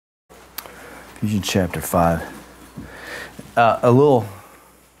Ephesians chapter 5. So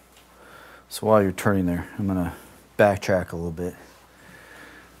while you're turning there, I'm going to backtrack a little bit.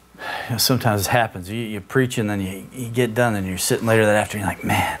 You know, sometimes it happens. You preach and then you get done and you're sitting later that afternoon, you're like,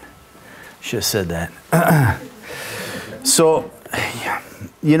 man, I should have said that. So,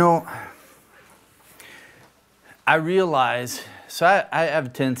 you know, I realize, so I have a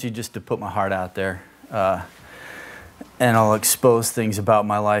tendency just to put my heart out there. And I'll expose things about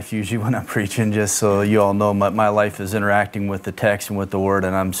my life usually when I'm preaching, just so you all know my life is interacting with the text and with the Word,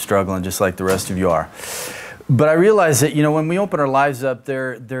 and I'm struggling just like the rest of you are. But I realize that, you know, when we open our lives up,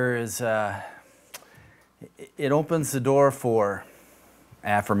 there is, it opens the door for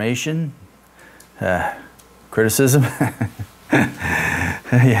affirmation, criticism,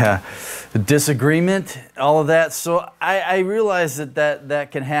 yeah, disagreement, all of that. So I realize that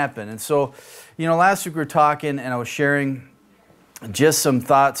can happen. And so, you know, last week we were talking and I was sharing just some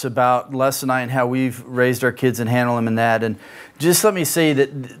thoughts about Les and I and how we've raised our kids and handled them and that. And just let me say that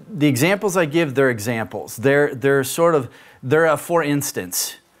the examples I give, they're examples. They're a for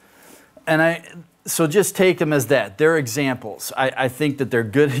instance. And so just take them as that. They're examples. I think that they're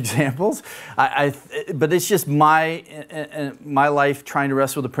good examples. But it's just my life trying to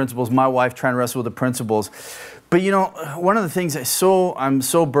wrestle with the principles, my wife trying to wrestle with the principles. But you know, one of the things I'm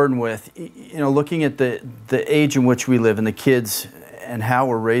so burdened with, you know, looking at the age in which we live and the kids and how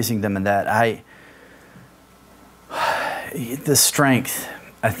we're raising them and that, the strength,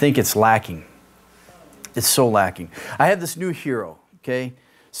 I think it's lacking. It's so lacking. I have this new hero, okay?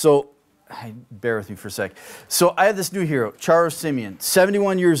 So, bear with me for a sec. So I have this new hero, Charles Simeon,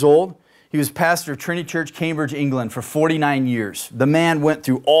 71 years old. He was pastor of Trinity Church, Cambridge, England for 49 years. The man went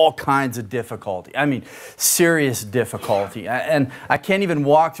through all kinds of difficulty. I mean, serious difficulty. And I can't even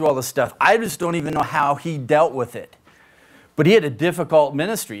walk through all this stuff. I just don't even know how he dealt with it. But he had a difficult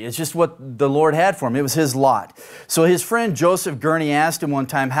ministry. It's just what the Lord had for him. It was his lot. So his friend Joseph Gurney asked him one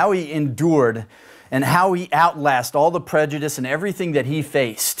time how he endured and how he outlasted all the prejudice and everything that he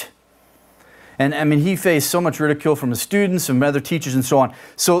faced. And I mean, he faced so much ridicule from his students and other teachers and so on.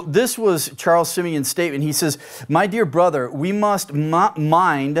 So this was Charles Simeon's statement. He says, "My dear brother, we must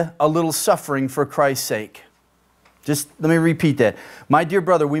mind a little suffering for Christ's sake." Just let me repeat that. My dear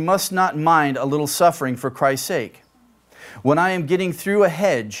brother, we must not mind a little suffering for Christ's sake. When I am getting through a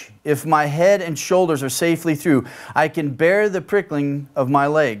hedge, if my head and shoulders are safely through, I can bear the prickling of my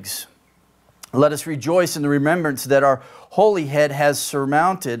legs. Let us rejoice in the remembrance that our holy head has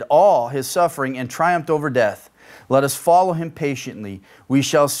surmounted all his suffering and triumphed over death. Let us follow him patiently. We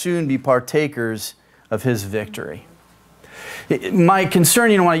shall soon be partakers of his victory. My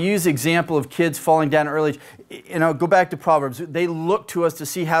concern, you know, when I use the example of kids falling down at early age, you know, go back to Proverbs. They look to us to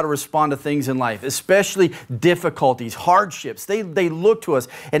see how to respond to things in life, especially difficulties, hardships. They look to us.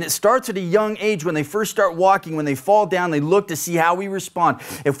 And it starts at a young age when they first start walking. When they fall down, they look to see how we respond.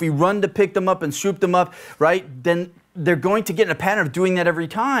 If we run to pick them up and swoop them up, right, then they're going to get in a pattern of doing that every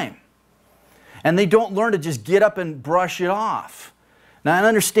time. And they don't learn to just get up and brush it off. Now, I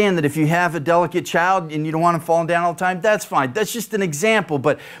understand that if you have a delicate child and you don't want them falling down all the time, that's fine. That's just an example.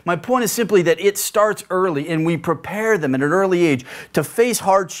 But my point is simply that it starts early and we prepare them at an early age to face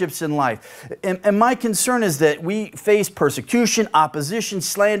hardships in life. And my concern is that we face persecution, opposition,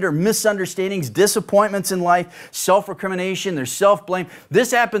 slander, misunderstandings, disappointments in life, self-recrimination, there's self-blame.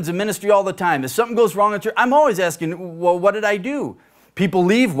 This happens in ministry all the time. If something goes wrong in church, I'm always asking, well, what did I do? People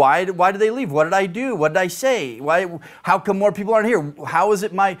leave. Why did they leave? What did I do? What did I say? How come more people aren't here? How is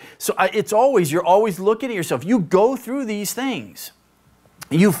it you're always looking at yourself. You go through these things.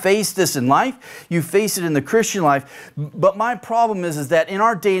 You face this in life. You face it in the Christian life. But my problem is that in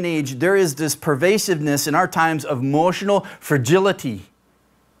our day and age, there is this pervasiveness in our times of emotional fragility.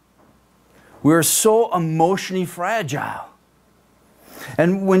 We're so emotionally fragile.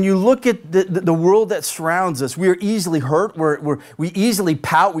 And when you look at the world that surrounds us, we are easily hurt, we easily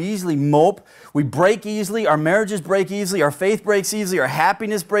pout, we easily mope, we break easily, our marriages break easily, our faith breaks easily, our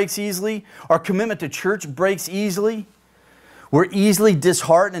happiness breaks easily, our commitment to church breaks easily. We're easily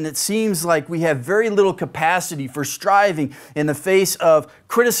disheartened, and it seems like we have very little capacity for striving in the face of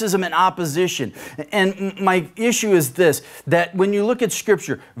criticism and opposition. And my issue is this, that when you look at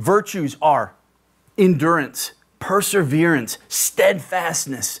Scripture, virtues are endurance, perseverance,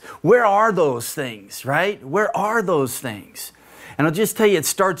 steadfastness. Where are those things, right? Where are those things? And I'll just tell you, it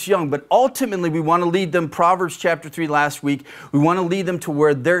starts young, but ultimately we want to lead them, Proverbs chapter 3 last week, we want to lead them to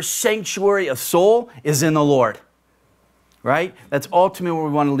where their sanctuary of soul is in the Lord, right? That's ultimately where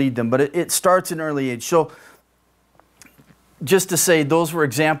we want to lead them, but it starts in early age. So just to say, those were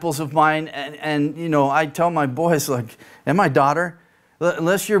examples of mine, and you know, I tell my boys, like, and my daughter,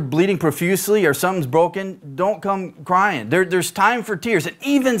 unless you're bleeding profusely or something's broken, don't come crying. There's time for tears. And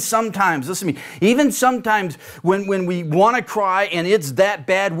even sometimes, listen to me, even sometimes when we want to cry and it's that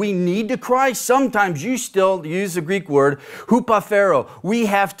bad, we need to cry, sometimes you still use the Greek word, hupaphero. We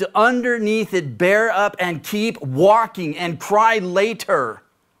have to underneath it bear up and keep walking and cry later.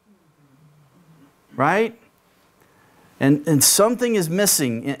 Right? And something is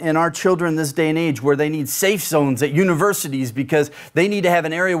missing in our children this day and age where they need safe zones at universities because they need to have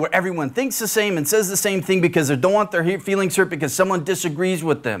an area where everyone thinks the same and says the same thing because they don't want their feelings hurt because someone disagrees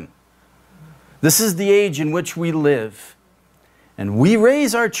with them. This is the age in which we live. And we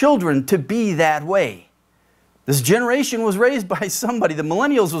raise our children to be that way. This generation was raised by somebody. The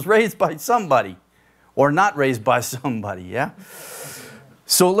millennials was raised by somebody. Or not raised by somebody, yeah?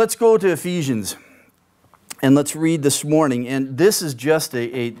 So let's go to Ephesians. And let's read this morning, and this is just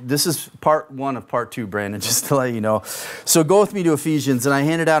this is part 1 of part 2, Brandon, just to let you know. So go with me to Ephesians, and I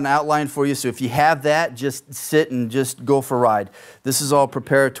handed out an outline for you, so if you have that, just sit and just go for a ride. This is all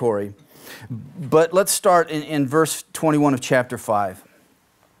preparatory. But let's start in verse 21 of chapter 5.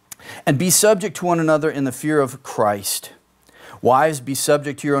 And be subject to one another in the fear of Christ. Wives, be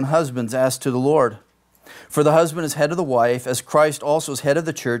subject to your own husbands as to the Lord. For the husband is head of the wife, as Christ also is head of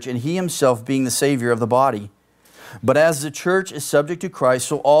the church, and he himself being the Savior of the body. But as the church is subject to Christ,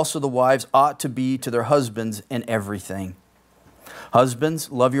 so also the wives ought to be to their husbands in everything.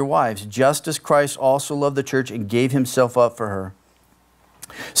 Husbands, love your wives, just as Christ also loved the church and gave himself up for her,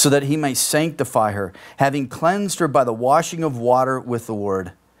 so that he might sanctify her, having cleansed her by the washing of water with the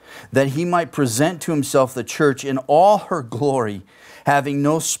word, that he might present to himself the church in all her glory, having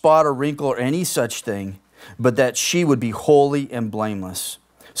no spot or wrinkle or any such thing, but that she would be holy and blameless.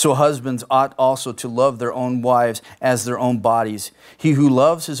 So husbands ought also to love their own wives as their own bodies. He who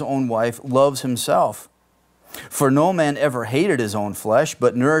loves his own wife loves himself. For no man ever hated his own flesh,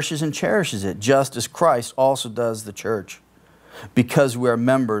 but nourishes and cherishes it, just as Christ also does the church, because we are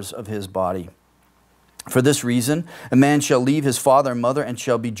members of his body. For this reason, a man shall leave his father and mother and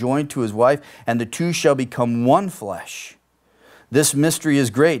shall be joined to his wife, and the two shall become one flesh. This mystery is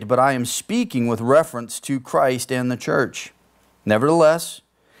great, but I am speaking with reference to Christ and the church. Nevertheless,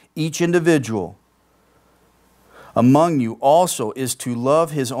 each individual among you also is to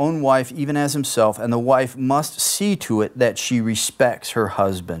love his own wife even as himself, and the wife must see to it that she respects her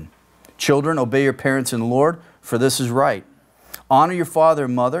husband. Children, obey your parents in the Lord, for this is right. Honor your father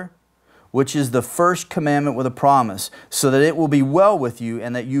and mother, which is the first commandment with a promise, so that it will be well with you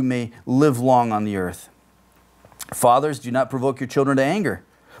and that you may live long on the earth. Fathers, do not provoke your children to anger,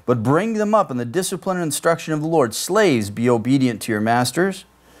 but bring them up in the discipline and instruction of the Lord. Slaves, be obedient to your masters,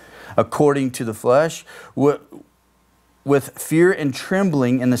 according to the flesh, with fear and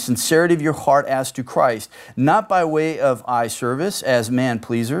trembling in the sincerity of your heart as to Christ, not by way of eye service as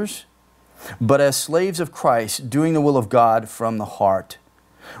man-pleasers, but as slaves of Christ, doing the will of God from the heart,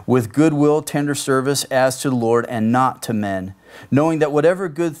 with goodwill, tender service as to the Lord and not to men, knowing that whatever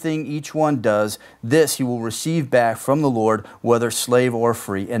good thing each one does, this he will receive back from the Lord, whether slave or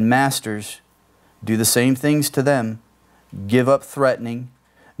free. And masters, do the same things to them. Give up threatening,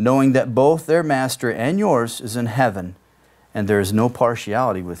 knowing that both their master and yours is in heaven, and there is no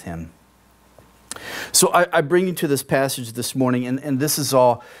partiality with him. So I bring you to this passage this morning, and this is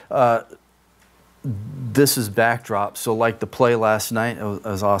all... this is backdrop. So like the play last night, it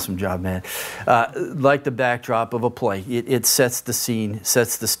was an awesome job, man. Like the backdrop of a play, it sets the scene,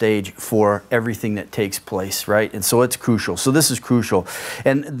 sets the stage for everything that takes place, right? And so it's crucial. So this is crucial.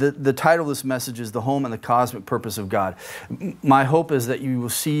 And the title of this message is The Home and the Cosmic Purpose of God. My hope is that you will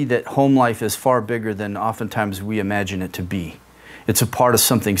see that home life is far bigger than oftentimes we imagine it to be. It's a part of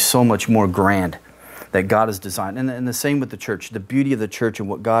something so much more grand that God has designed. And the same with the church, the beauty of the church and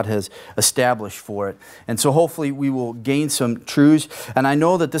what God has established for it. And so hopefully we will gain some truths. And I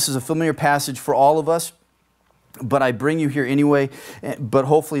know that this is a familiar passage for all of us, but I bring you here anyway. But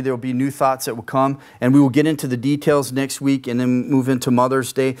hopefully there will be new thoughts that will come. And we will get into the details next week and then move into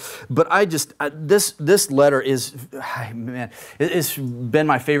Mother's Day. But this letter is, man, it's been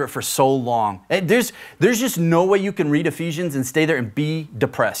my favorite for so long. There's just no way you can read Ephesians and stay there and be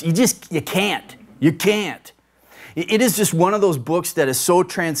depressed. You can't. You can't. It is just one of those books that is so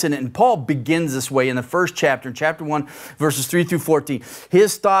transcendent. And Paul begins this way in the first chapter, in chapter 1, verses 3 through 14.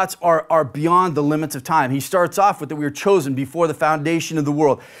 His thoughts are beyond the limits of time. He starts off with that we were chosen before the foundation of the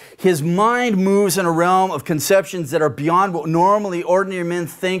world. His mind moves in a realm of conceptions that are beyond what normally ordinary men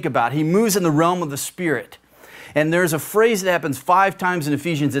think about. He moves in the realm of the Spirit. And there's a phrase that happens 5 times in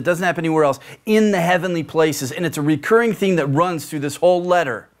Ephesians that doesn't happen anywhere else, in the heavenly places. And it's a recurring theme that runs through this whole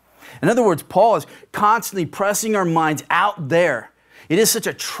letter. In other words, Paul is constantly pressing our minds out there It is such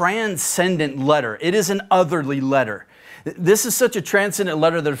a transcendent letter. It is an otherly letter. This is such a transcendent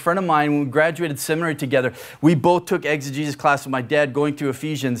letter that a friend of mine, when we graduated seminary together, we both took exegesis class with my dad going through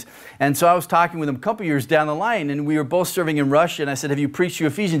Ephesians. And so I was talking with him a couple years down the line, and we were both serving in Russia. And I said, have you preached through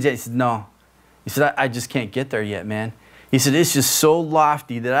Ephesians yet? He said, no. He said, I just can't get there yet, man. He said, it's just so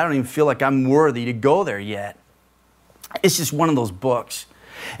lofty that I don't even feel like I'm worthy to go there yet. It's just one of those books.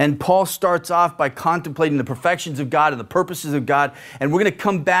 And Paul starts off by contemplating the perfections of God and the purposes of God. And we're going to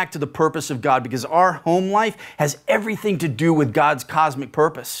come back to the purpose of God because our home life has everything to do with God's cosmic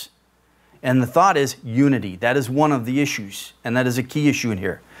purpose. And the thought is unity. That is one of the issues. And that is a key issue in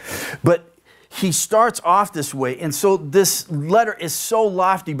here. But he starts off this way. And so this letter is so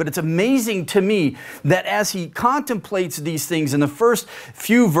lofty, but it's amazing to me that as he contemplates these things in the first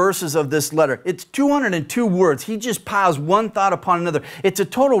few verses of this letter, it's 202 words. He just piles one thought upon another. It's a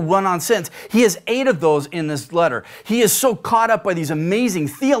total run-on sentence. He has 8 of those in this letter. He is so caught up by these amazing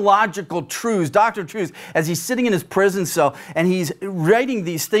theological truths, doctrinal truths, as he's sitting in his prison cell and he's writing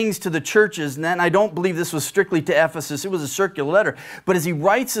these things to the churches. And then I don't believe this was strictly to Ephesus. It was a circular letter. But as he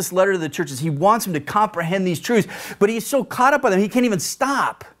writes this letter to the churches, he wants them to comprehend these truths, but he's so caught up by them, he can't even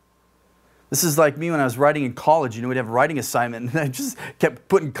stop. This is like me when I was writing in college. You know, we'd have a writing assignment, and I just kept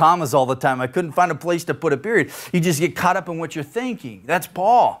putting commas all the time. I couldn't find a place to put a period. You just get caught up in what you're thinking. That's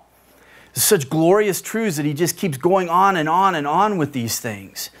Paul. Such glorious truths that he just keeps going on and on and on with these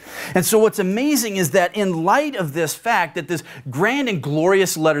things. And so what's amazing is that in light of this fact that this grand and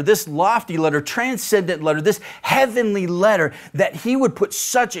glorious letter, this lofty letter, transcendent letter, this heavenly letter, that he would put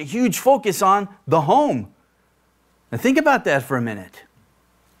such a huge focus on the home. Now think about that for a minute.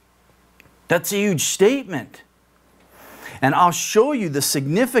 That's a huge statement. And I'll show you the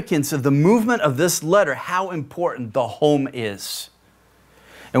significance of the movement of this letter, how important the home is.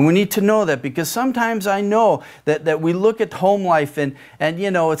 And we need to know that because sometimes I know that we look at home life and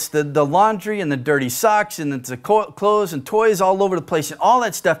you know, it's the laundry and the dirty socks and it's the clothes and toys all over the place and all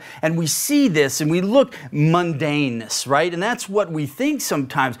that stuff. And we see this and we look mundaneness, right? And that's what we think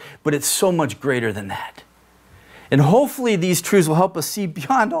sometimes, but it's so much greater than that. And hopefully these truths will help us see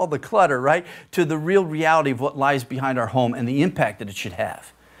beyond all the clutter, right? To the real reality of what lies behind our home and the impact that it should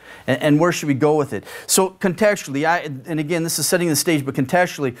have. And where should we go with it? So contextually, and again, this is setting the stage, but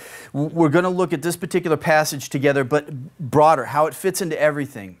contextually, we're going to look at this particular passage together, but broader, how it fits into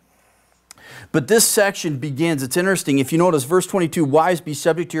everything. But this section begins, it's interesting, if you notice, verse 22, wives, be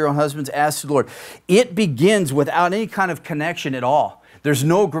subject to your own husbands as to the Lord. It begins without any kind of connection at all. There's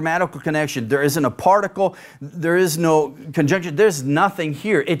no grammatical connection. There isn't a particle. There is no conjunction. There's nothing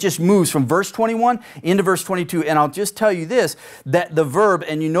here. It just moves from verse 21 into verse 22. And I'll just tell you this, that the verb,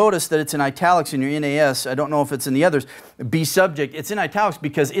 and you notice that it's in italics in your NAS. I don't know if it's in the others. Be subject. It's in italics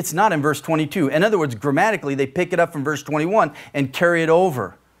because it's not in verse 22. In other words, grammatically, they pick it up from verse 21 and carry it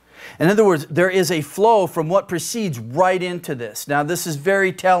over. In other words, there is a flow from what precedes right into this. Now, this is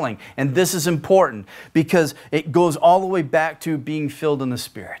very telling, and this is important because it goes all the way back to being filled in the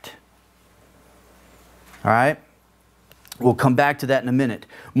Spirit. All right? We'll come back to that in a minute.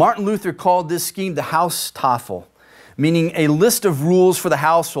 Martin Luther called this scheme the Haustafel, meaning a list of rules for the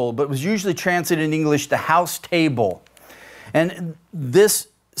household, but was usually translated in English the house table. And this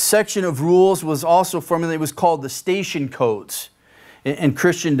section of rules was also formulated, it was called the station codes in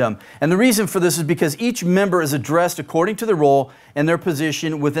Christendom. And the reason for this is because each member is addressed according to their role and their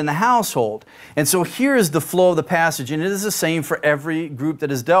position within the household. And so here is the flow of the passage, and it is the same for every group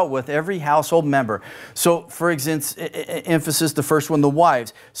that is dealt with, every household member. So for instance, emphasis, the first one, the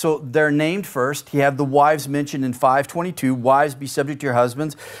wives. So they're named first. You have the wives mentioned in 5:22. Wives, be subject to your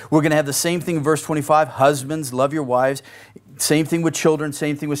husbands. We're going to have the same thing in verse 25. Husbands, love your wives. Same thing with children,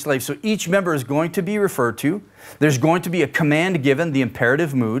 same thing with slaves. So each member is going to be referred to. There's going to be a command given, the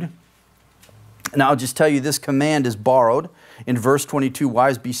imperative mood. And I'll just tell you this command is borrowed in verse 22,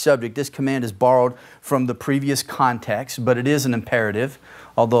 wives be subject. This command is borrowed from the previous context, but it is an imperative.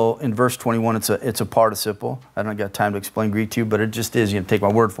 Although in verse 21 it's a participle. I don't got time to explain Greek to you, but it just is. You have to take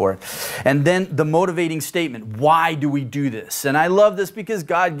my word for it. And then the motivating statement. Why do we do this? And I love this because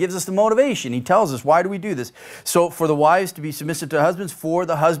God gives us the motivation. He tells us, why do we do this? So for the wives to be submissive to husbands, for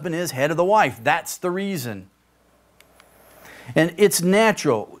the husband is head of the wife. That's the reason. And it's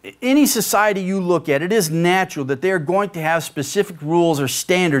natural. Any society you look at, it is natural that they are going to have specific rules or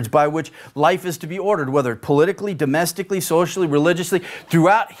standards by which life is to be ordered, whether politically, domestically, socially, religiously.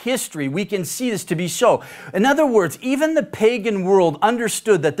 Throughout history, we can see this to be so. In other words, even the pagan world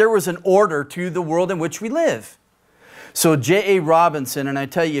understood that there was an order to the world in which we live. So J.A. Robinson, and I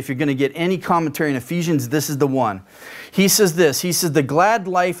tell you, if you're going to get any commentary in Ephesians, this is the one. He says this, he says, the glad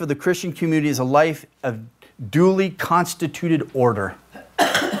life of the Christian community is a life of duly constituted order.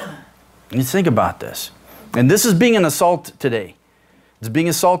 You think about this. And this is being an assault today. It's being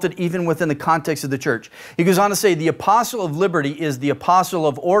assaulted even within the context of the church. He goes on to say, the apostle of liberty is the apostle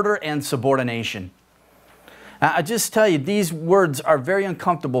of order and subordination. I just tell you, these words are very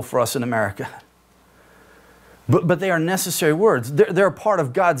uncomfortable for us in America. But they are necessary words. They're a part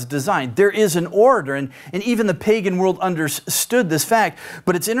of God's design. There is an order, and even the pagan world understood this fact.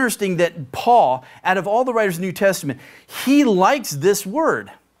 But it's interesting that Paul, out of all the writers of the New Testament, he likes this word.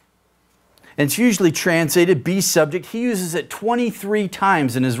 And it's usually translated, be subject. He uses it 23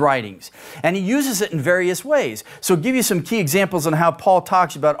 times in his writings. And he uses it in various ways. So I'll give you some key examples on how Paul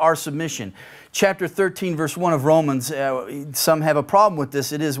talks about our submission. Chapter 13, verse 1 of Romans, some have a problem with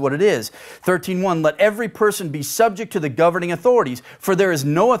this. It is what it is. 13:1, let every person be subject to the governing authorities, for there is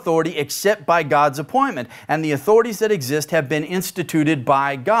no authority except by God's appointment, and the authorities that exist have been instituted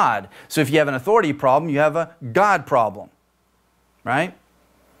by God. So if you have an authority problem, you have a God problem, right?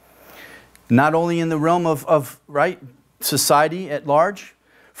 Not only in the realm of society at large.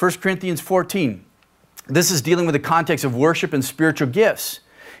 1 Corinthians 14, this is dealing with the context of worship and spiritual gifts.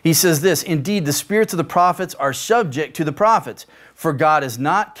 He says this, indeed, the spirits of the prophets are subject to the prophets, for God is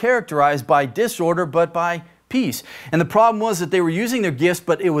not characterized by disorder, but by peace. And the problem was that they were using their gifts,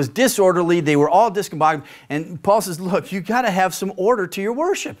 but it was disorderly. They were all discombobulated. And Paul says, look, you got to have some order to your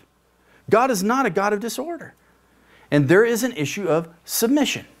worship. God is not a God of disorder. And there is an issue of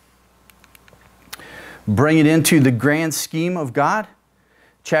submission. Bring it into the grand scheme of God.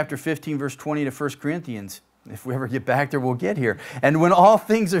 Chapter 15, verse 20 to 1 Corinthians. If we ever get back there, we'll get here. And when all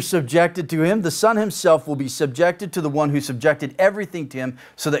things are subjected to Him, the Son Himself will be subjected to the one who subjected everything to Him,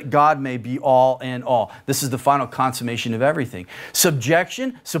 so that God may be all in all. This is the final consummation of everything.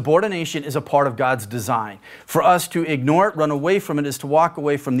 Subjection, subordination is a part of God's design. For us to ignore it, run away from it, is to walk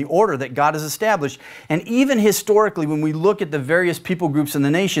away from the order that God has established. And even historically, when we look at the various people groups in the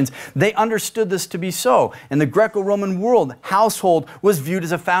nations, they understood this to be so. In the Greco-Roman world, household was viewed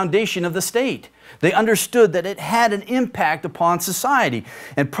as a foundation of the state. They understood that it had an impact upon society.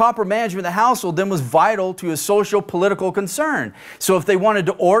 And proper management of the household then was vital to a social, political concern. So if they wanted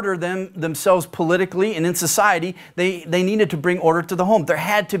to order themselves politically and in society, they needed to bring order to the home. There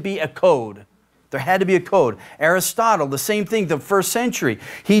had to be a code. There had to be a code. Aristotle, the same thing, the first century.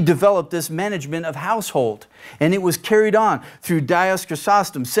 He developed this management of household. And it was carried on through Dios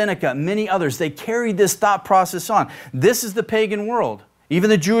Chrysostom, Seneca, many others. They carried this thought process on. This is the pagan world. Even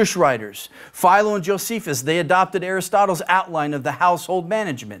the Jewish writers, Philo and Josephus, they adopted Aristotle's outline of the household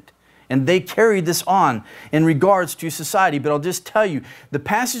management. And they carried this on in regards to society. But I'll just tell you, the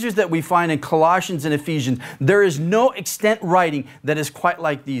passages that we find in Colossians and Ephesians, there is no extant writing that is quite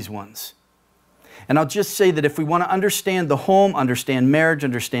like these ones. And I'll just say that if we want to understand the home, understand marriage,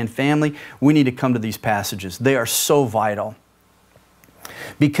 understand family, we need to come to these passages. They are so vital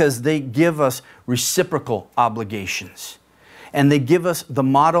because they give us reciprocal obligations. And they give us the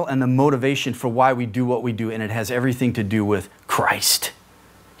model and the motivation for why we do what we do. And it has everything to do with Christ.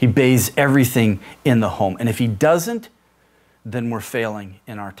 He bathes everything in the home. And if He doesn't, then we're failing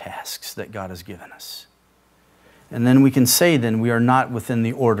in our tasks that God has given us. And then we can say then we are not within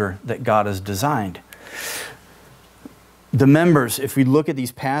the order that God has designed. The members, if we look at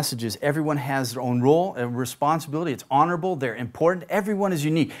these passages, everyone has their own role and responsibility. It's honorable. They're important. Everyone is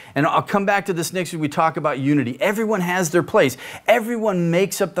unique. And I'll come back to this next week. We talk about unity. Everyone has their place. Everyone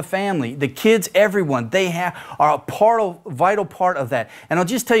makes up the family. The kids, everyone, they are a vital part of that. And I'll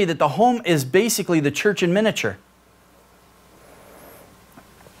just tell you that the home is basically the church in miniature.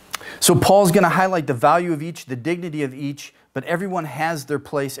 So Paul's going to highlight the value of each, the dignity of each, but everyone has their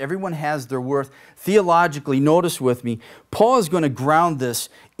place. Everyone has their worth. Theologically, notice with me, Paul is going to ground this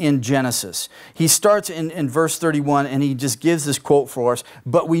in Genesis. He starts in verse 31 and he just gives this quote for us.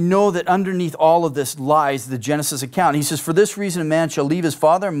 But we know that underneath all of this lies the Genesis account. He says, for this reason a man shall leave his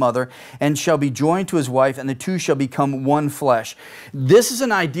father and mother and shall be joined to his wife, and the two shall become one flesh. This is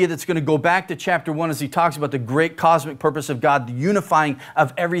an idea that's going to go back to chapter 1 as he talks about the great cosmic purpose of God, the unifying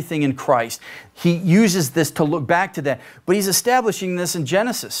of everything in Christ. He uses this to look back to that. But he's establishing this in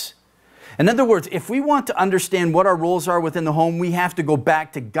Genesis. In other words, if we want to understand what our roles are within the home, we have to go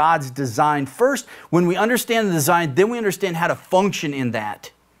back to God's design first. When we understand the design, then we understand how to function in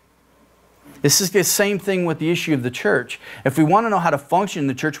that. This is the same thing with the issue of the church. If we want to know how to function in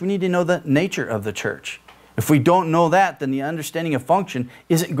the church, we need to know the nature of the church. If we don't know that, then the understanding of function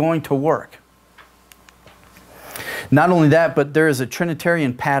isn't going to work. Not only that, but there is a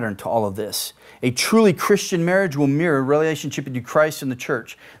Trinitarian pattern to all of this. A truly Christian marriage will mirror a relationship between Christ and the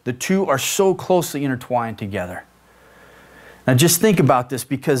church. The two are so closely intertwined together. Now just think about this,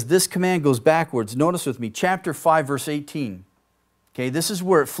 because this command goes backwards. Notice with me, chapter 5, verse 18. Okay, this is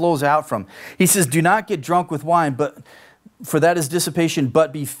where it flows out from. He says, do not get drunk with wine, for that is dissipation,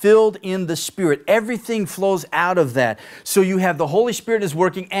 but be filled in the Spirit. Everything flows out of that. So you have the Holy Spirit is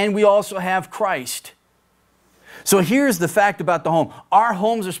working, and we also have Christ. So here's the fact about the home. Our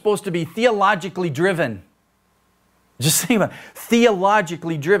homes are supposed to be theologically driven. Just think about it.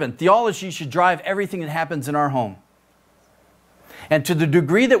 Theologically driven. Theology should drive everything that happens in our home. And to the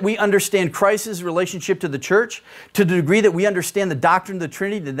degree that we understand Christ's relationship to the church, to the degree that we understand the doctrine of the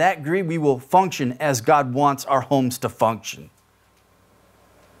Trinity, to that degree we will function as God wants our homes to function.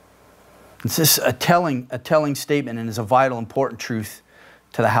 It's just a telling statement, and is a vital, important truth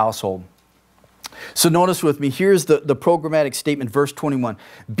to the household. So notice with me, here's the programmatic statement, verse 21.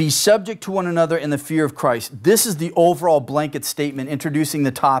 Be subject to one another in the fear of Christ. This is the overall blanket statement introducing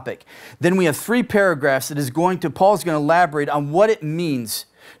the topic. Then we have 3 paragraphs that Paul's going to elaborate on what it means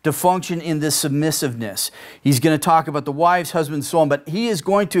to function in this submissiveness. He's going to talk about the wives, husbands, so on, but he is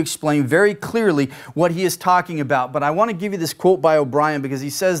going to explain very clearly what he is talking about. But I want to give you this quote by O'Brien, because he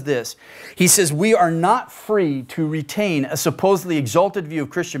says this. He says, we are not free to retain a supposedly exalted view of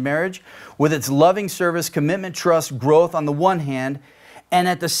Christian marriage with its loving service, commitment, trust, growth on the one hand, and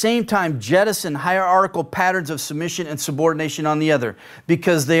at the same time jettison hierarchical patterns of submission and subordination on the other,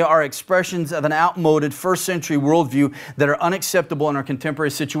 because they are expressions of an outmoded first-century worldview that are unacceptable in our contemporary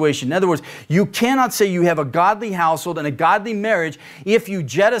situation. In other words, you cannot say you have a godly household and a godly marriage if you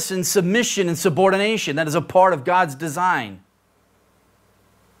jettison submission and subordination. That is a part of God's design.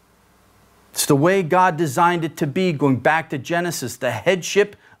 It's the way God designed it to be, going back to Genesis. The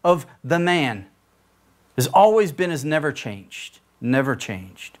headship of the man has always been, has never changed. Never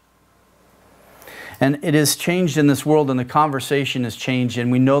changed. And it has changed in this world, and the conversation has changed,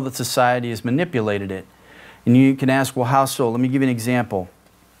 and we know that society has manipulated it. And you can ask, well, how so? Let me give you an example.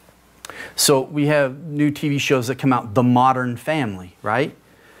 So we have new TV shows that come out, The Modern Family, right?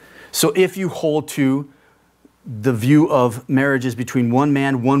 So if you hold to the view of marriages between one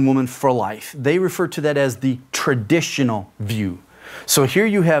man, one woman for life, they refer to that as the traditional view. So here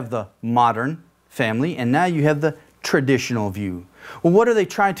you have the modern family, and now you have the traditional view. Well, what are they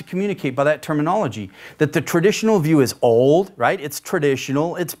trying to communicate by that terminology? That the traditional view is old, right? It's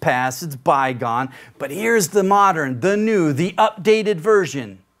traditional, it's past, it's bygone. But here's the modern, the new, the updated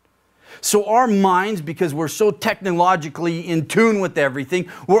version. So our minds, because we're so technologically in tune with everything,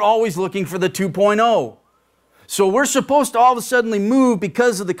 we're always looking for the 2.0. So we're supposed to all of a sudden move,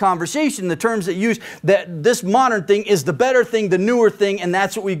 because of the conversation, the terms that use, that this modern thing is the better thing, the newer thing, and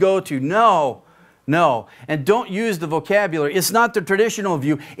that's what we go to. No. No, and don't use the vocabulary. It's not the traditional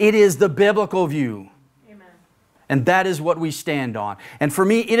view. It is the biblical view. Amen. And that is what we stand on. And for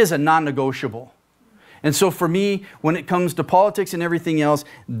me, it is a non-negotiable. And so for me, when it comes to politics and everything else,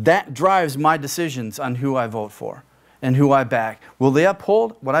 that drives my decisions on who I vote for and who I back. Will they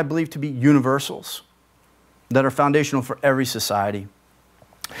uphold what I believe to be universals that are foundational for every society?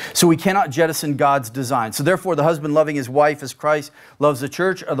 So we cannot jettison God's design. So therefore, the husband loving his wife as Christ loves the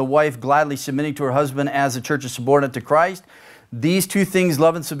church, or the wife gladly submitting to her husband as the church is subordinate to Christ. These two things,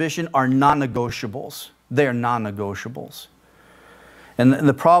 love and submission, are non-negotiables. They are non-negotiables. And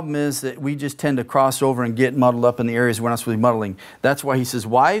the problem is that we just tend to cross over and get muddled up in the areas we're not supposed to be muddling. That's why he says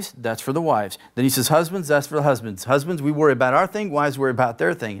wives, that's for the wives. Then he says husbands, that's for the husbands. Husbands, we worry about our thing. Wives worry about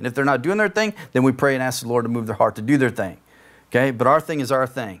their thing. And if they're not doing their thing, then we pray and ask the Lord to move their heart to do their thing. Okay, but our thing is our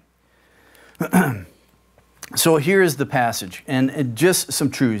thing. So here is the passage, and just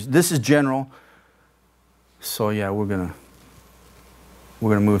some truths. This is general. So yeah, we're gonna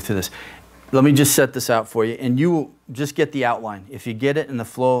move to this. Let me just set this out for you, and you will just get the outline. If you get it in the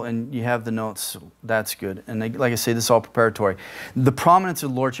flow and you have the notes, that's good. And like I say, this is all preparatory. The prominence of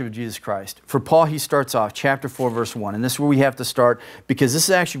the Lordship of Jesus Christ. For Paul, he starts off, chapter 4, verse 1. And this is where we have to start, because this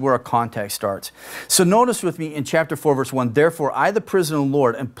is actually where our context starts. So notice with me in chapter 4, verse 1, therefore I, the prisoner of the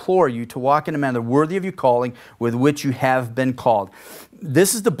Lord, implore you to walk in a manner worthy of your calling with which you have been called.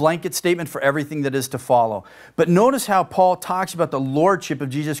 This is the blanket statement for everything that is to follow. But notice how Paul talks about the lordship of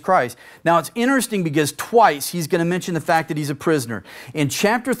Jesus Christ. Now it's interesting, because twice he's going to mention the fact that he's a prisoner. In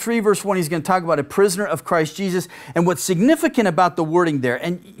chapter 3, verse 1, he's going to talk about a prisoner of Christ Jesus. And what's significant about the wording there,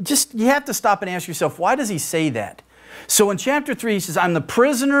 and you have to stop and ask yourself, why does he say that? So in chapter 3, he says, I'm the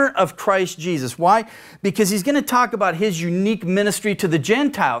prisoner of Christ Jesus. Why? Because he's going to talk about his unique ministry to the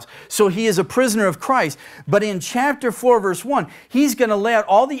Gentiles. So he is a prisoner of Christ. But in chapter 4, verse 1, he's going to lay out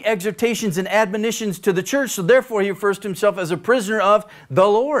all the exhortations and admonitions to the church. So therefore, he refers to himself as a prisoner of the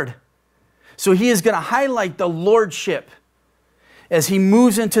Lord. So he is going to highlight the lordship. as he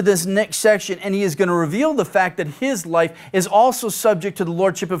moves into this next section, and he is going to reveal the fact that his life is also subject to the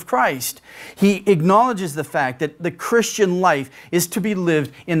lordship of Christ. He acknowledges the fact that the Christian life is to be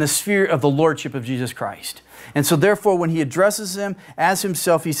lived in the sphere of the lordship of Jesus Christ. And so therefore, when he addresses him as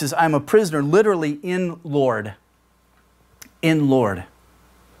himself, he says, I'm a prisoner, literally in Lord. In Lord.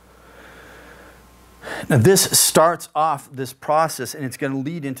 Now this starts off this process, and it's going to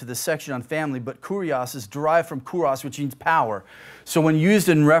lead into this section on family, but kurios is derived from kuros, which means power. So when used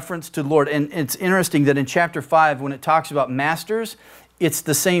in reference to the Lord, and it's interesting that in chapter 5, when it talks about masters, it's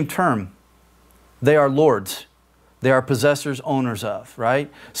the same term. They are lords. They are possessors, owners of,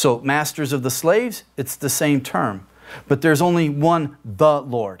 right? So masters of the slaves, it's the same term. But there's only one, the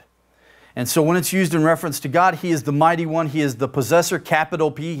Lord. And so when it's used in reference to God, He is the mighty one. He is the possessor,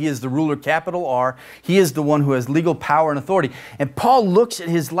 capital P. He is the ruler, capital R. He is the one who has legal power and authority. And Paul looks at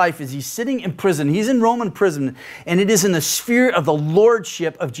his life as he's sitting in prison. He's in Roman prison, and it is in the sphere of the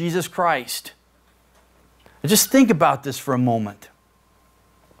lordship of Jesus Christ. Just think about this for a moment.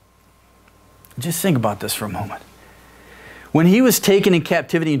 Just think about this for a moment. When he was taken in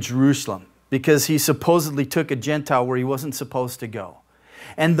captivity in Jerusalem, because he supposedly took a Gentile where he wasn't supposed to go,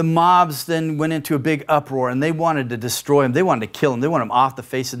 and the mobs then went into a big uproar, and they wanted to destroy him. They wanted to kill him. They wanted him off the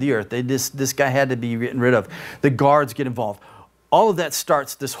face of the earth. This guy had to be gotten rid of. The guards get involved. All of that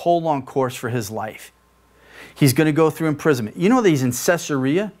starts this whole long course for his life. He's going to go through imprisonment. You know that he's in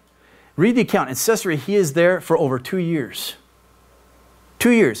Caesarea? Read the account. In Caesarea, he is there for over 2 years. 2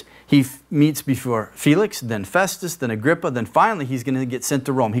 years. He meets before Felix, then Festus, then Agrippa, then finally he's going to get sent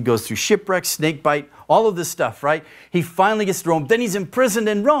to Rome. He goes through shipwreck, snake bite, all of this stuff, right? He finally gets to Rome. Then he's imprisoned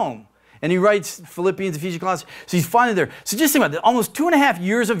in Rome. And he writes Philippians, Ephesians, Colossians. So he's finally there. So just think about it. Almost 2.5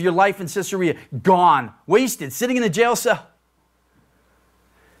 years of your life in Caesarea, gone, wasted, sitting in a jail cell.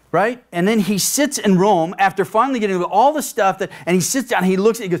 Right? And then he sits in Rome after finally getting rid of all the stuff, and he sits down and he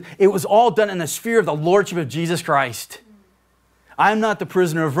looks at it, he goes, it was all done in the sphere of the lordship of Jesus Christ. I am not the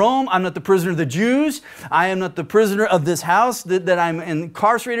prisoner of Rome. I'm not the prisoner of the Jews. I am not the prisoner of this house that I'm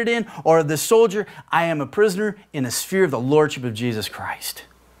incarcerated in, or of this soldier. I am a prisoner in the sphere of the lordship of Jesus Christ.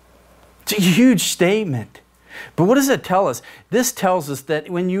 It's a huge statement. But what does that tell us? This tells us that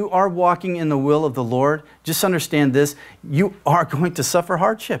when you are walking in the will of the Lord, just understand this, you are going to suffer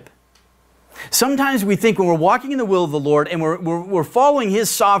hardship. Sometimes we think when we're walking in the will of the Lord and we're following His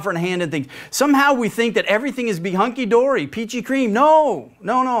sovereign hand and things, somehow we think that everything is be hunky-dory, peachy cream. No,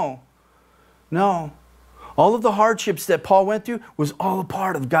 no, no, no. All of the hardships that Paul went through was all a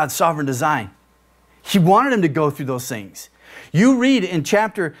part of God's sovereign design. He wanted him to go through those things. You read in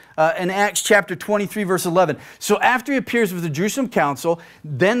Acts chapter 23, verse 11. So after he appears with the Jerusalem council,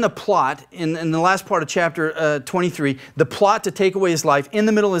 then the plot, in the last part of chapter 23, the plot to take away his life, in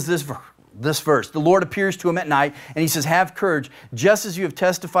the middle is this verse. The Lord appears to him at night, and he says, have courage. Just as you have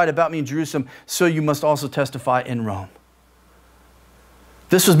testified about me in Jerusalem, so you must also testify in Rome.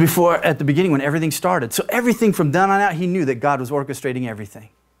 This was before, at the beginning, when everything started. So everything from then on out, he knew that God was orchestrating everything.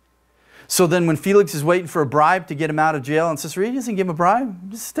 So then when Felix is waiting for a bribe to get him out of jail in Caesarea, he doesn't give him a bribe.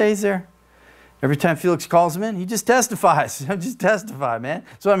 He just stays there. Every time Felix calls him in, he just testifies. Just testify, man.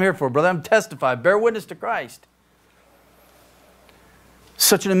 That's what I'm here for, brother. I'm testify. Bear witness to Christ.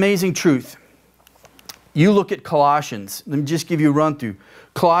 Such an amazing truth. You look at Colossians. Let me just give you a run through.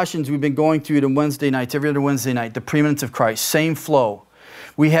 Colossians, we've been going through it on Wednesday nights, every other Wednesday night. The preeminence of Christ. Same flow.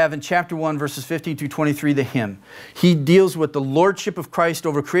 We have in chapter 1, verses 15 through 23, the hymn. He deals with the lordship of Christ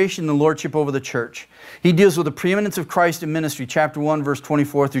over creation and the lordship over the church. He deals with the preeminence of Christ in ministry, chapter 1, verse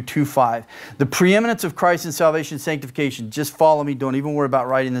 24 through 2:5. The preeminence of Christ in salvation and sanctification. Just follow me. Don't even worry about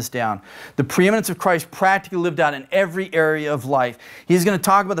writing this down. The preeminence of Christ practically lived out in every area of life. He's going to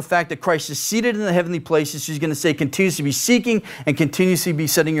talk about the fact that Christ is seated in the heavenly places. He's going to say continuously be seeking and continuously be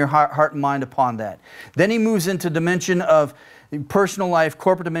setting your heart and mind upon that. Then he moves into dimension of personal life,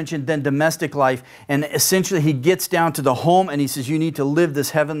 corporate dimension, then domestic life. And essentially he gets down to the home and he says you need to live this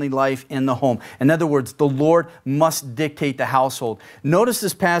heavenly life in the home. In other words, the Lord must dictate the household. Notice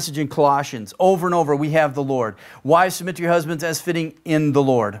this passage in Colossians. Over and over we have the Lord. Wives, submit to your husbands as fitting in the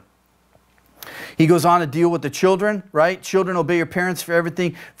Lord. He goes on to deal with the children, right? Children, obey your parents for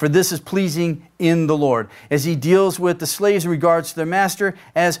everything, for this is pleasing in the Lord. As he deals with the slaves in regards to their master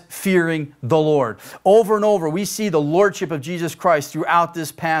as fearing the Lord. Over and over, we see the lordship of Jesus Christ throughout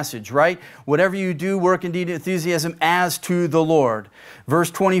this passage, right? Whatever you do, work in deed and enthusiasm as to the Lord.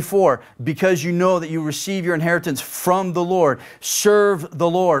 Verse 24, because you know that you receive your inheritance from the Lord, serve the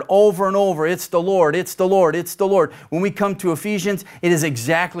Lord. Over and over, it's the Lord, it's the Lord, it's the Lord. When we come to Ephesians, it is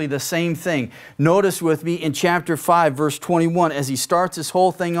exactly the same thing. Notice with me in chapter 5, verse 21, as he starts this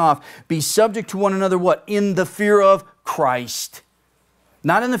whole thing off, be subject to one another, what? In the fear of Christ.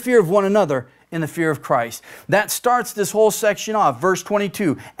 Not in the fear of one another, in the fear of Christ. That starts this whole section off. Verse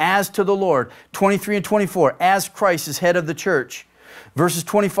 22, as to the Lord. 23 and 24, as Christ is head of the church. Verses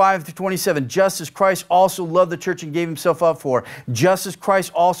 25 to 27, just as Christ also loved the church and gave himself up for her, just as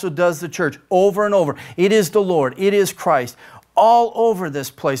Christ also does the church. Over and over. It is the Lord. It is Christ. All over this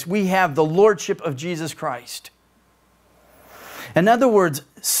place, we have the lordship of Jesus Christ. In other words,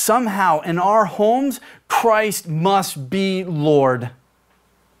 somehow in our homes, Christ must be Lord.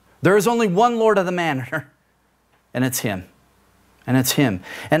 There is only one Lord of the manor, and it's Him. And it's Him.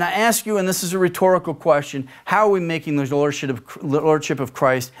 And I ask you, and this is a rhetorical question, how are we making the lordship of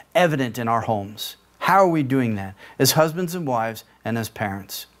Christ evident in our homes? How are we doing that as husbands and wives and as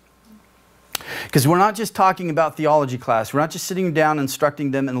parents? Because we're not just talking about theology class. We're not just sitting down instructing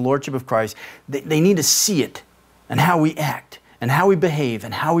them in the lordship of Christ. They need to see it and how we act and how we behave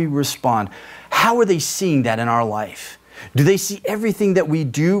and how we respond. How are they seeing that in our life? Do they see everything that we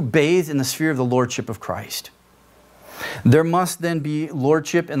do bathed in the sphere of the lordship of Christ? There must then be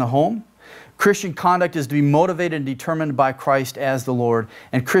lordship in the home. Christian conduct is to be motivated and determined by Christ as the Lord.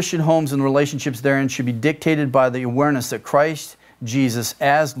 And Christian homes and relationships therein should be dictated by the awareness that Christ Jesus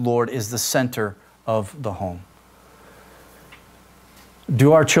as Lord is the center of the home.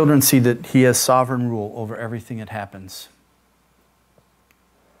 Do our children see that He has sovereign rule over everything that happens?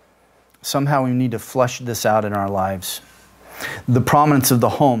 Somehow we need to flesh this out in our lives. The prominence of the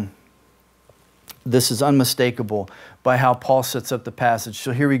home. This is unmistakable by how Paul sets up the passage.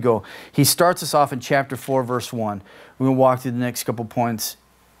 So here we go. He starts us off in chapter 4, verse 1. We're going to walk through the next couple points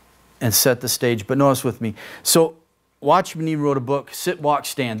and set the stage. But notice with me. So Watchman Nee wrote a book, Sit, Walk,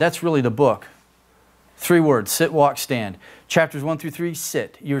 Stand. That's really the book. 3 words, sit, walk, stand. Chapters 1 through 3,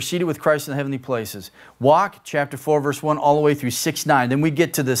 sit. You are seated with Christ in the heavenly places. Walk, chapter 4, verse 1, all the way through 6, 9. Then we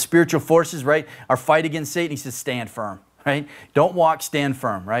get to the spiritual forces, right? Our fight against Satan. He says, stand firm, right? Don't walk, stand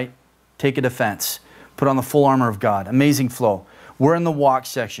firm, right? Take a defense. Put on the full armor of God. Amazing flow. We're in the walk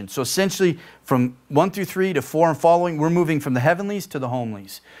section. So essentially from 1 through 3 to 4 and following, we're moving from the heavenlies to the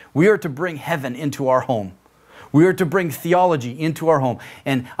homelies. We are to bring heaven into our home. We are to bring theology into our home.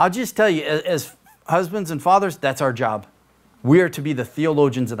 And I'll just tell you, as husbands and fathers, that's our job. We are to be the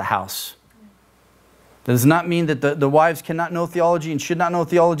theologians of the house. That does not mean that the wives cannot know theology and should not know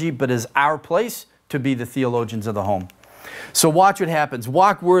theology, but it is our place to be the theologians of the home. So watch what happens.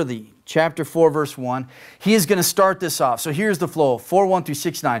 Walk worthy. Chapter 4, verse 1. He is going to start this off. So here's the flow. 4, 1 through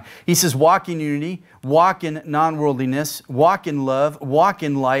 6, 9. He says, walk in unity, walk in non-worldliness, walk in love, walk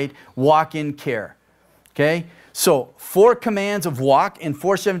in light, walk in care. Okay? So 4 commands of walk in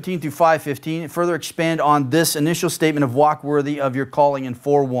 4:17 through 5:15. Further expand on this initial statement of walk worthy of your calling in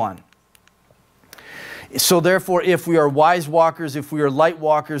 4:1. So therefore, if we are wise walkers, if we are light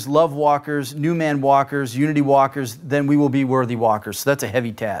walkers, love walkers, new man walkers, unity walkers, then we will be worthy walkers. So that's a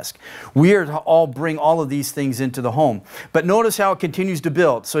heavy task. We are to all bring all of these things into the home. But notice how it continues to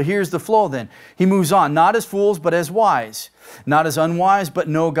build. So here's the flow then. He moves on. Not as fools, but as wise. Not as unwise, but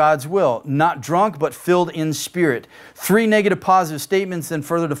know God's will. Not drunk, but filled in spirit. 3 negative positive statements then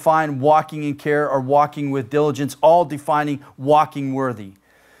further define walking in care or walking with diligence, all defining walking worthy.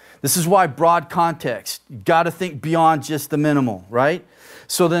 This is why broad context. You've got to think beyond just the minimal, right?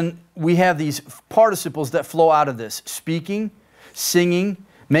 So then we have these participles that flow out of this. Speaking, singing,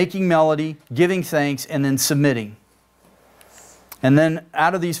 making melody, giving thanks, and then submitting. And then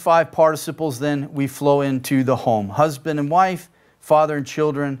out of these 5 participles, then we flow into the home. Husband and wife, father and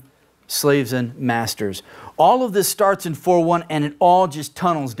children, slaves and masters. All of this starts in 4:1 and it all just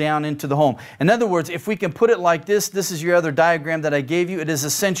tunnels down into the home. In other words, if we can put it like this, this is your other diagram that I gave you. It is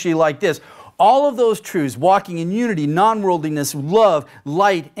essentially like this. All of those truths, walking in unity, non-worldliness, love,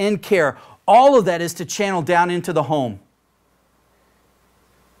 light, and care, all of that is to channel down into the home.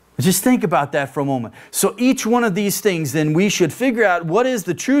 Just think about that for a moment. So each one of these things, then we should figure out what is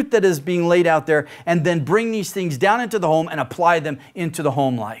the truth that is being laid out there and then bring these things down into the home and apply them into the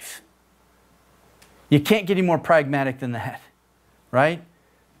home life. You can't get any more pragmatic than that, right?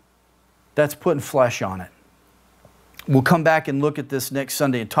 That's putting flesh on it. We'll come back and look at this next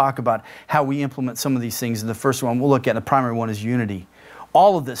Sunday and talk about how we implement some of these things. And the first one we'll look at, the primary one, is unity.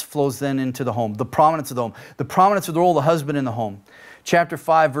 All of this flows then into the home, the prominence of the home, the prominence of the role of the husband in the home. Chapter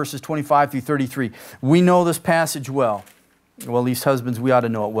 5, verses 25 through 33. We know this passage well. Well, at least husbands, we ought to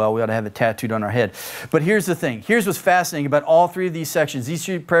know it well. We ought to have it tattooed on our head. But here's the thing. Here's what's fascinating about all 3 of these sections, these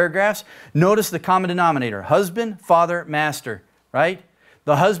 3 paragraphs. Notice the common denominator. Husband, father, master, right?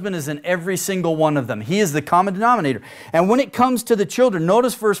 The husband is in every single one of them. He is the common denominator. And when it comes to the children,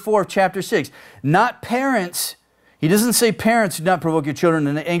 notice verse 4 of chapter 6. Not parents. He doesn't say parents do not provoke your children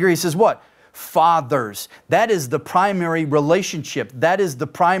into anger. He says what? fathers. That is the primary relationship. That is the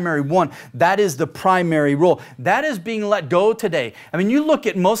primary one. That is the primary role. That is being let go today. I mean, you look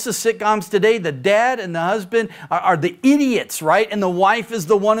at most of the sitcoms today, the dad and the husband are the idiots, right? And the wife is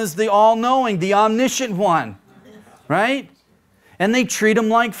the one is the all-knowing, the omniscient one, right? And they treat them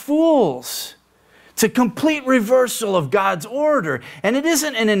like fools. It's a complete reversal of God's order. And it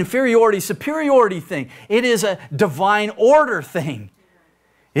isn't an inferiority, superiority thing. It is a divine order thing.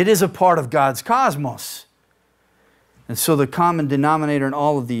 It is a part of God's cosmos. And so the common denominator in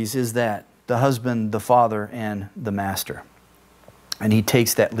all of these is that the husband, the father, and the master. And he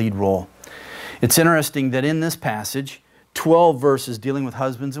takes that lead role. It's interesting that in this passage, 12 verses dealing with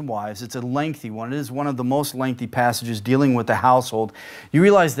husbands and wives. It's a lengthy one. It is one of the most lengthy passages dealing with the household. You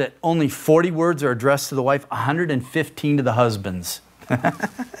realize that only 40 words are addressed to the wife, 115 to the husbands.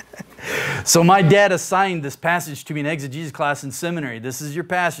 So my dad assigned this passage to me in exegesis class in seminary. This is your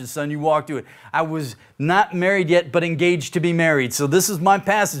passage, son. You walk through it. I was not married yet, but engaged to be married. So this is my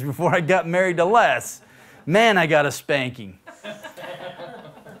passage before I got married to Les. Man, I got a spanking.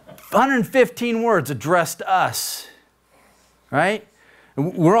 115 words addressed to us. Right?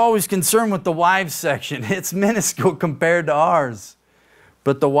 We're always concerned with the wives section. It's minuscule compared to ours.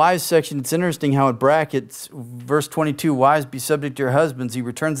 But the wives section, it's interesting how it brackets verse 22, wives be subject to your husbands. He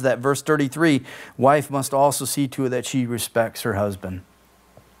returns to that verse 33, wife must also see to it that she respects her husband.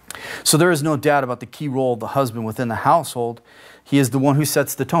 So there is no doubt about the key role of the husband within the household. He is the one who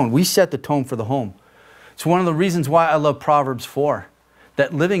sets the tone. We set the tone for the home. It's one of the reasons why I love Proverbs 4,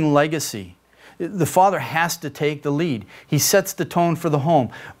 that living legacy. The father has to take the lead. He sets the tone for the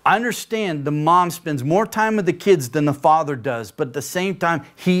home. I understand the mom spends more time with the kids than the father does, but at the same time,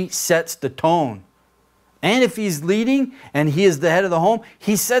 he sets the tone. And if he's leading and he is the head of the home,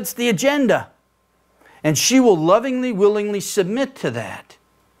 he sets the agenda. And she will lovingly, willingly submit to that.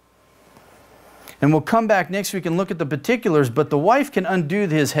 And we'll come back next week and look at the particulars, but the wife can undo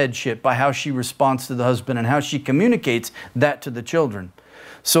his headship by how she responds to the husband and how she communicates that to the children.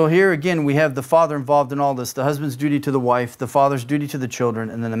 So here again, we have the father involved in all this, the husband's duty to the wife, the father's duty to the children,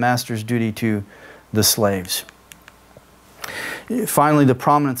 and then the master's duty to the slaves. Finally, the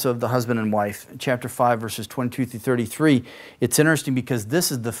prominence of the husband and wife. Chapter 5, verses 22 through 33. It's interesting because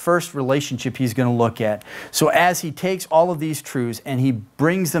this is the first relationship he's going to look at. So as he takes all of these truths and he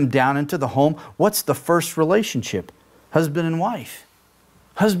brings them down into the home, what's the first relationship? Husband and wife.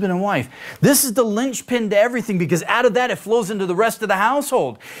 Husband and wife. This is the linchpin to everything because out of that it flows into the rest of the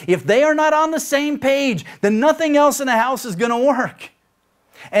household. If they are not on the same page, then nothing else in the house is going to work.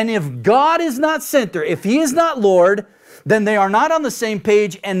 And if God is not center, if He is not Lord, then they are not on the same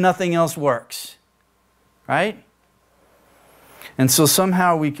page and nothing else works. Right? And so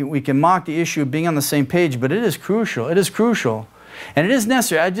somehow we can mock the issue of being on the same page, but it is crucial. It is crucial. And it is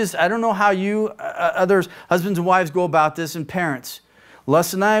necessary. I don't know how you, others, husbands and wives go about this, and parents.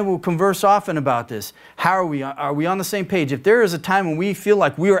 Les and I will converse often about this. How are we? Are we on the same page? If there is a time when we feel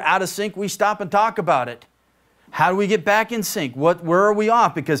like we are out of sync, we stop and talk about it. How do we get back in sync? Where are we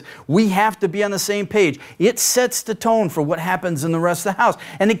off? Because we have to be on the same page. It sets the tone for what happens in the rest of the house.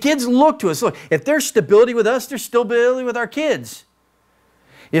 And the kids look to us. Look, if there's stability with us, there's stability with our kids.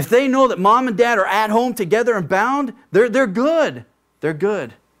 If they know that mom and dad are at home together and bound, they're good. They're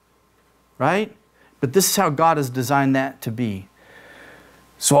good. Right? But this is how God has designed that to be.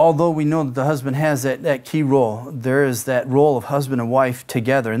 So although we know that the husband has that key role, there is that role of husband and wife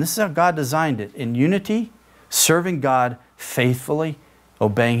together. And this is how God designed it. In unity, serving God faithfully,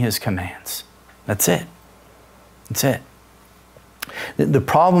 obeying His commands. That's it. That's it. The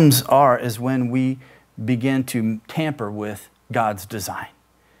problems is when we begin to tamper with God's design.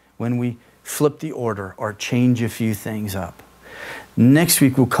 When we flip the order or change a few things up. Next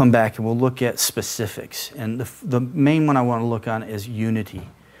week we'll come back and we'll look at specifics. And the main one I want to look on is unity.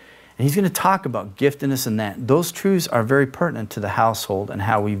 And he's going to talk about giftedness and that. Those truths are very pertinent to the household and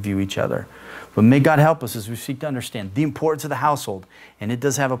how we view each other. But may God help us as we seek to understand the importance of the household. And it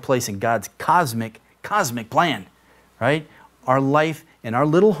does have a place in God's cosmic plan. Right? Our life in our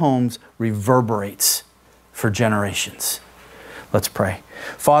little homes reverberates for generations. Let's pray.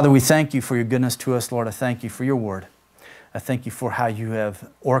 Father, we thank You for Your goodness to us, Lord. I thank You for Your word. I thank You for how You have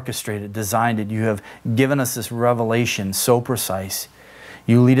orchestrated, designed it. You have given us this revelation so precise.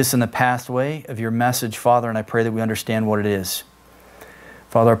 You lead us in the pathway of Your message, Father, and I pray that we understand what it is.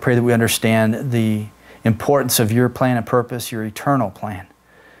 Father, I pray that we understand the importance of Your plan and purpose, Your eternal plan,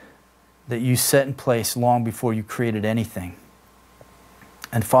 that You set in place long before You created anything.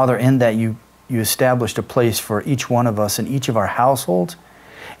 And Father, in that You established a place for each one of us in each of our households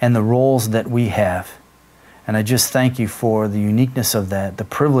and the roles that we have And I just thank you for the uniqueness of that, the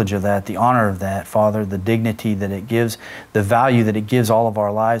privilege of that, the honor of that, Father, the dignity that it gives, the value that it gives all of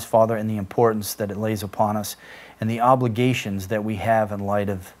our lives, Father, and the importance that it lays upon us, and the obligations that we have in light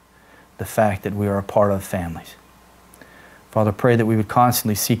of the fact that we are a part of families. Father, pray that we would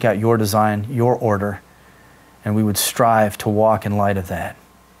constantly seek out your design, your order, and we would strive to walk in light of that.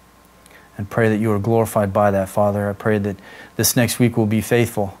 And pray that you are glorified by that, Father. I pray that this next week will be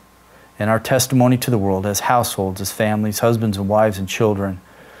faithful in our testimony to the world as households, as families, husbands and wives and children,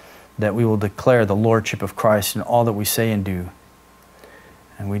 that we will declare the Lordship of Christ in all that we say and do.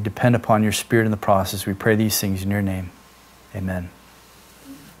 And we depend upon your Spirit in the process. We pray these things in your name. Amen.